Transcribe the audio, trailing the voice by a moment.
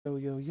Yo,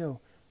 yo,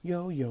 yo,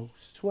 yo, yo,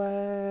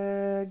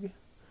 swag.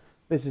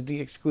 This is the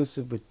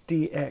exclusive with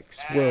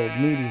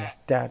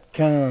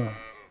DXWorldMedia.com.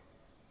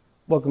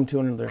 Welcome to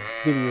another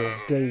video of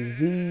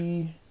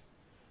DayZ,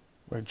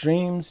 where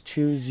dreams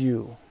choose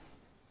you.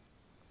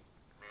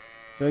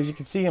 So as you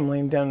can see, I'm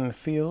laying down in the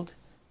field,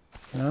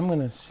 and I'm going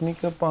to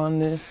sneak up on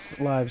this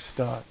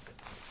livestock.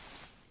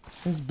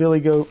 This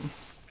billy goat,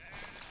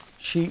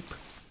 sheep,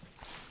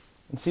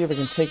 and see if I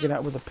can take it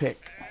out with a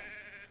pick.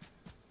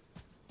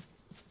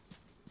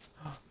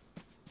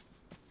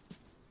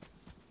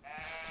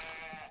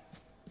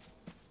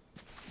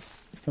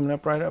 Coming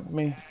up right up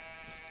me.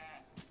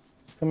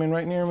 Coming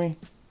right near me.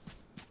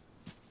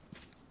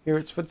 Hear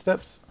its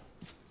footsteps.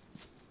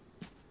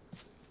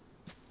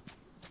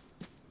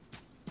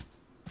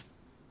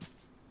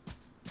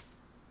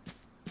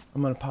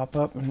 I'm gonna pop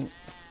up and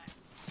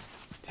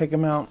take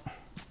him out.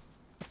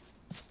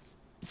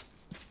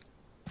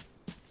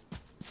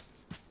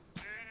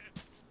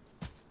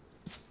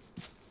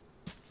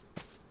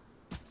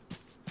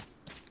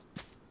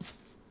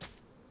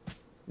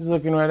 He's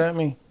looking right at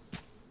me.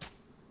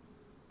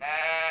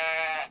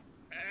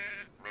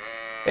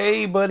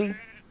 Hey, buddy.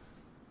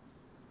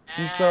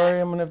 I'm sorry,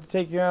 I'm gonna have to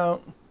take you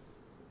out.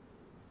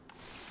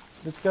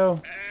 Let's go.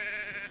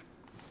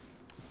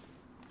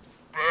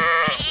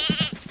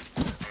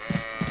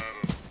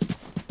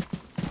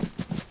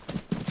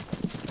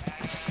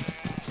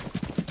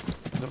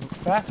 The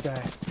fast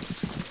guy.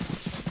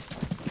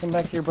 Come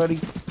back here, buddy.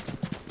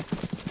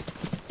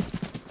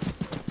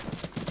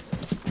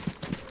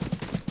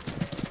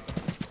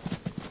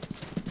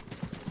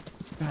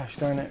 Gosh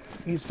darn it,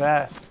 he's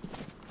fast.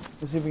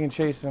 Let's see if we can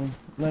chase him.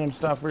 Let him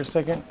stop for a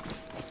second.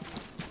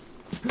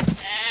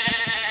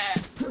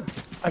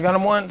 I got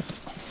him once.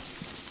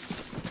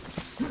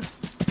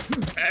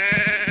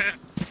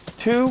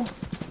 Two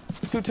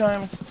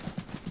times.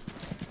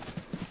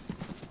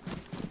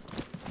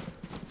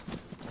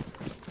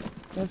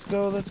 Let's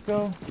go, let's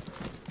go.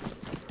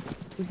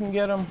 We can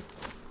get him.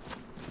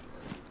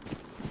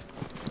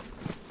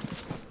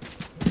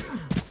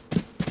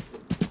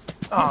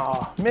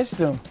 Aw, missed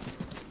him.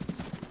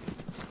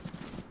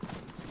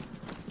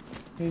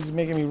 He's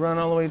making me run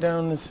all the way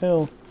down this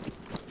hill.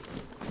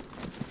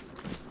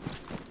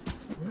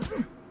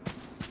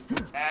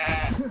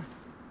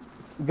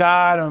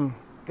 Got him,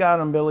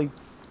 Billy.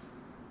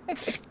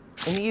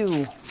 And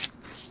you.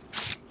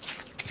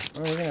 Oh,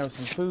 we're gonna have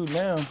some food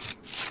now.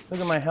 Look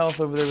at my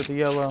health over there with the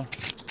yellow.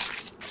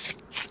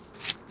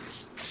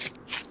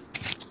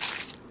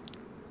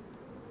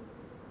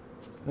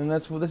 And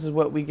this is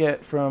what we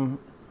get from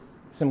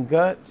some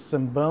guts,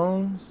 some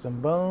bones,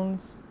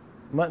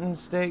 mutton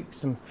steak,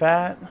 some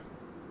fat,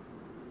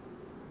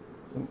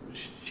 some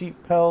sheep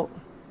pelt,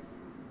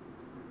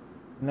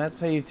 and that's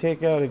how you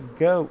take out a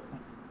goat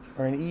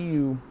or an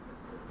ewe.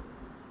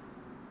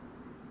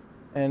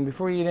 And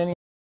before you eat any,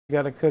 you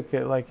gotta cook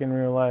it like in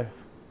real life.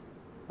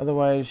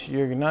 Otherwise,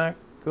 you're not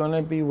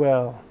gonna be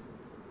well.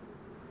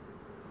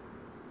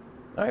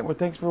 Alright, well,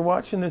 thanks for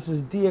watching. This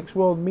is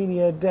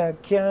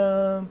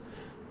DXWorldMedia.com.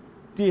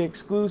 The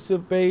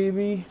exclusive,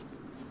 baby.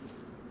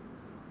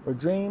 Where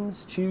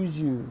dreams choose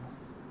you.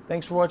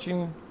 Thanks for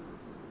watching.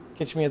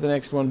 Catch me at the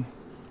next one.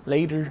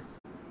 Later.